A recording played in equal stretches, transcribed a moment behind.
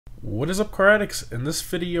What is up, car addicts? In this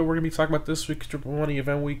video, we're going to be talking about this week's Triple Money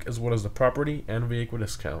Event Week, as well as the property and vehicle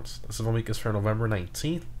discounts. This event week is for November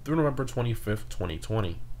 19th through November 25th,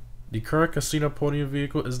 2020. The current casino podium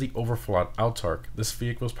vehicle is the Overflot Autark. This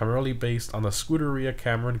vehicle is primarily based on the Scuderia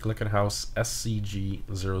Cameron Glickenhaus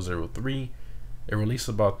SCG-003. It released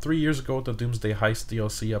about 3 years ago with the Doomsday Heist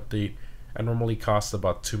DLC update and normally costs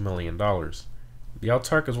about $2 million. The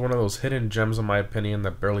Autark is one of those hidden gems in my opinion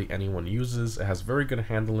that barely anyone uses. It has very good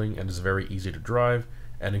handling and is very easy to drive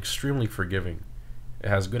and extremely forgiving. It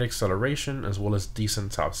has good acceleration as well as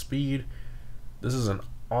decent top speed. This is an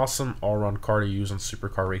awesome all-around car to use in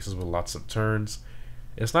supercar races with lots of turns.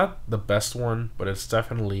 It's not the best one, but it's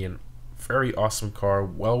definitely a very awesome car,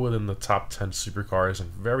 well within the top 10 supercars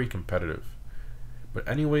and very competitive. But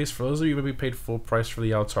anyways, for those of you who maybe paid full price for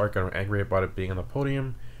the Autark and are angry about it being on the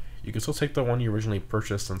podium, you can still take the one you originally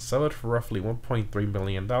purchased and sell it for roughly $1.3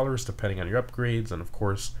 million depending on your upgrades and of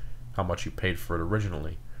course how much you paid for it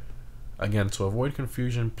originally. Again, to avoid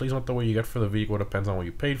confusion, please note the way you get for the vehicle depends on what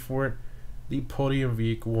you paid for it. The podium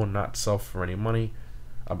vehicle will not sell for any money.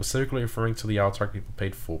 I'm specifically referring to the Autark people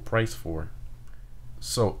paid full price for.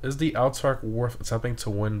 So, is the Autark worth attempting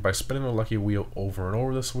to win by spinning the lucky wheel over and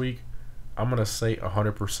over this week? I'm going to say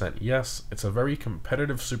 100% yes. It's a very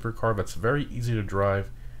competitive supercar that's very easy to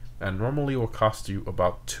drive and normally will cost you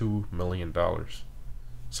about $2 million.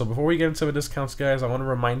 So before we get into the discounts, guys, I want to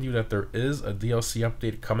remind you that there is a DLC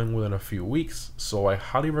update coming within a few weeks, so I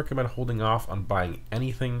highly recommend holding off on buying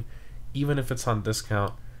anything, even if it's on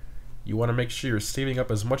discount. You want to make sure you're saving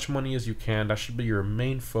up as much money as you can. That should be your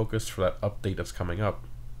main focus for that update that's coming up.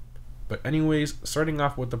 But anyways, starting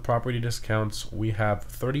off with the property discounts, we have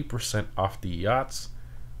 30% off the yachts,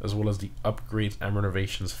 as well as the upgrades and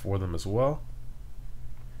renovations for them as well.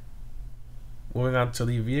 Moving on to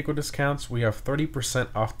the vehicle discounts, we have 30%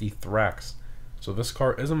 off the Thrax. So this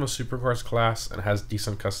car is in the supercars class and has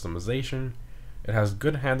decent customization. It has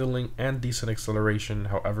good handling and decent acceleration,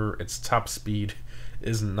 however its top speed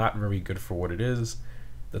is not very good for what it is.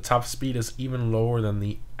 The top speed is even lower than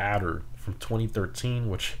the Adder from 2013,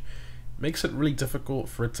 which makes it really difficult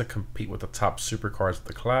for it to compete with the top supercars of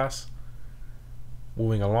the class.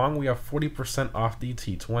 Moving along, we have 40% off the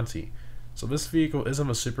T20. So this vehicle is in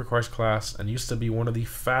the supercars class and used to be one of the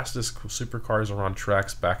fastest supercars around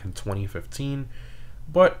tracks back in 2015,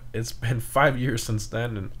 but it's been 5 years since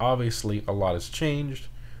then and obviously a lot has changed.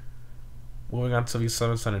 Moving on to the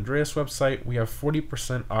San Andreas website, we have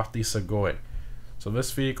 40% off the Segoe. So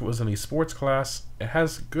this vehicle is in the sports class. It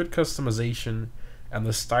has good customization and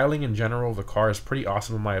the styling in general of the car is pretty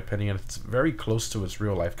awesome in my opinion. It's very close to its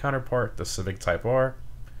real life counterpart, the Civic Type R.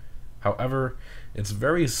 However, it's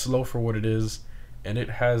very slow for what it is, and it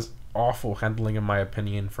has awful handling in my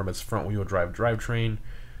opinion from its front wheel drive drivetrain.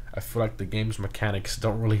 I feel like the game's mechanics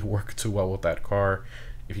don't really work too well with that car.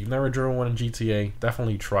 If you've never driven one in GTA,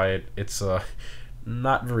 definitely try it. It's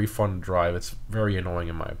not very fun to drive. It's very annoying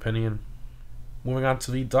in my opinion. Moving on to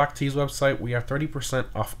the Doc T's website, we have 30%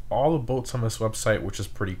 off all the boats on this website, which is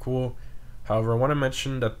pretty cool. However, I want to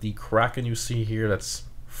mention that the Kraken you see here that's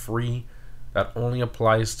free, that only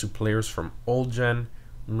applies to players from old gen.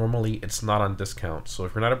 Normally it's not on discount, so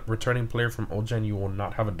if you're not a returning player from old gen, you will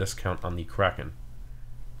not have a discount on the Kraken.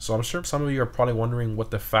 So I'm sure some of you are probably wondering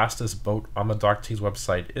what the fastest boat on the Doc T's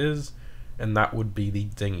website is, and that would be the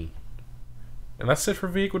Dinghy. And that's it for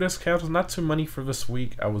vehicle discounts. Not too many for this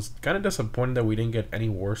week. I was kind of disappointed that we didn't get any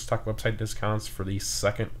Warstock website discounts for the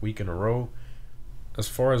second week in a row. As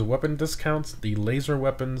far as weapon discounts, the laser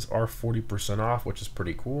weapons are 40% off, which is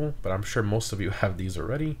pretty cool, but I'm sure most of you have these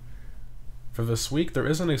already. For this week, there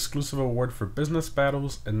is an exclusive award for business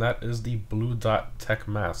battles, and that is the Blue Dot Tech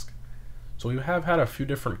Mask. So we have had a few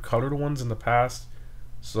different colored ones in the past,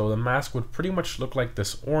 so the mask would pretty much look like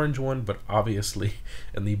this orange one, but obviously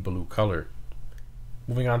in the blue color.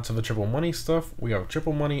 Moving on to the triple money stuff, we have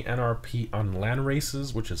triple money NRP on land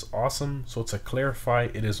races, which is awesome. So to clarify,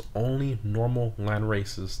 it is only normal land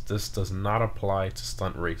races. This does not apply to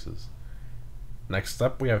stunt races. Next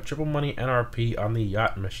up, we have triple money NRP on the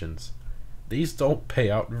yacht missions. These don't pay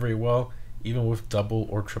out very well, even with double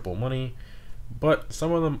or triple money, but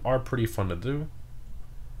some of them are pretty fun to do.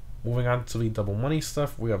 Moving on to the double money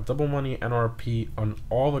stuff, we have double money NRP on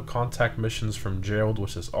all the contact missions from Gerald,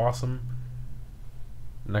 which is awesome.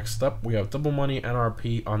 Next up, we have double money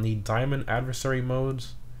NRP on the Diamond Adversary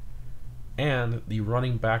modes and the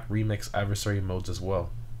Running Back Remix Adversary modes as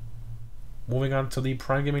well. Moving on to the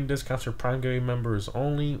Prime Gaming discounts for Prime Gaming members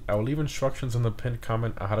only. I will leave instructions in the pinned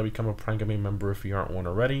comment on how to become a Prime Gaming member if you aren't one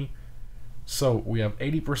already. So we have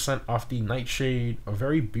 80% off the Nightshade, a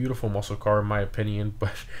very beautiful muscle car in my opinion,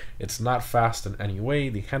 but it's not fast in any way.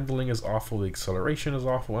 The handling is awful, the acceleration is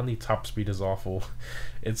awful, and the top speed is awful.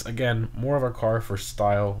 It's again more of a car for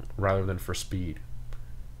style rather than for speed.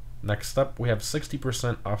 Next up, we have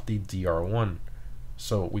 60% off the DR1.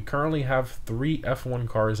 So we currently have 3 F1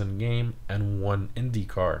 cars in game and 1 Indy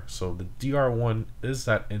car. So the DR1 is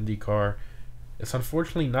that Indy car. It's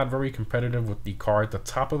unfortunately not very competitive with the car at the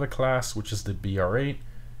top of the class, which is the BR8,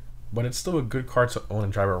 but it's still a good car to own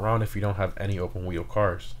and drive around if you don't have any open wheel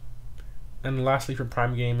cars. And lastly, for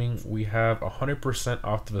Prime Gaming, we have 100%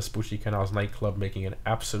 off the Vespucci Canals nightclub, making it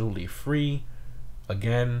absolutely free,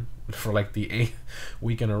 again, for like the 8th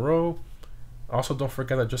week in a row. Also, don't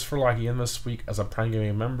forget that just for logging in this week as a Prime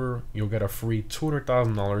Gaming member, you'll get a free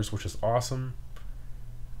 $200,000, which is awesome.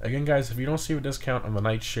 Again, guys, if you don't see a discount on the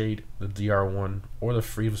Nightshade, the DR1, or the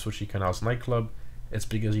free Vespucci Canals nightclub, it's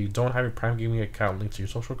because you don't have a Prime Gaming account linked to your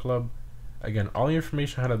social club. Again, all the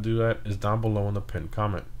information on how to do that is down below in the pinned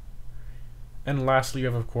comment. And lastly, you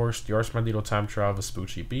have, of course, the Ars Bandito time trial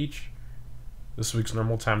Vespucci Beach. This week's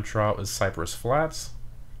normal time trial is Cypress Flats.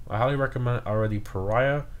 I highly recommend already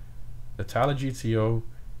Pariah, Italia GTO,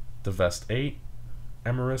 the Vest 8,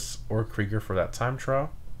 Emerus, or Krieger for that time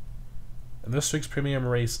trial. And this week's premium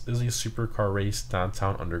race is the Supercar Race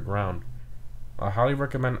Downtown Underground. I highly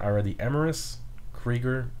recommend either the Emerus,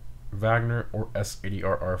 Krieger, Wagner, or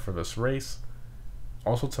S80RR for this race.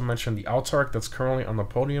 Also to mention, the Autark that's currently on the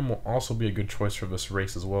podium will also be a good choice for this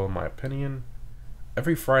race as well in my opinion.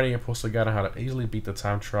 Every Friday I post a guide on how to easily beat the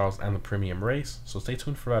time trials and the premium race, so stay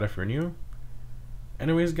tuned for that if you're new.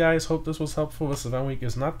 Anyways guys, hope this was helpful. This event week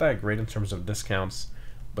is not that great in terms of discounts,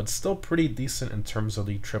 but still pretty decent in terms of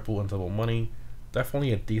the triple and double money.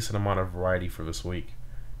 Definitely a decent amount of variety for this week.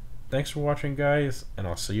 Thanks for watching guys, and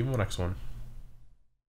I'll see you in the next one.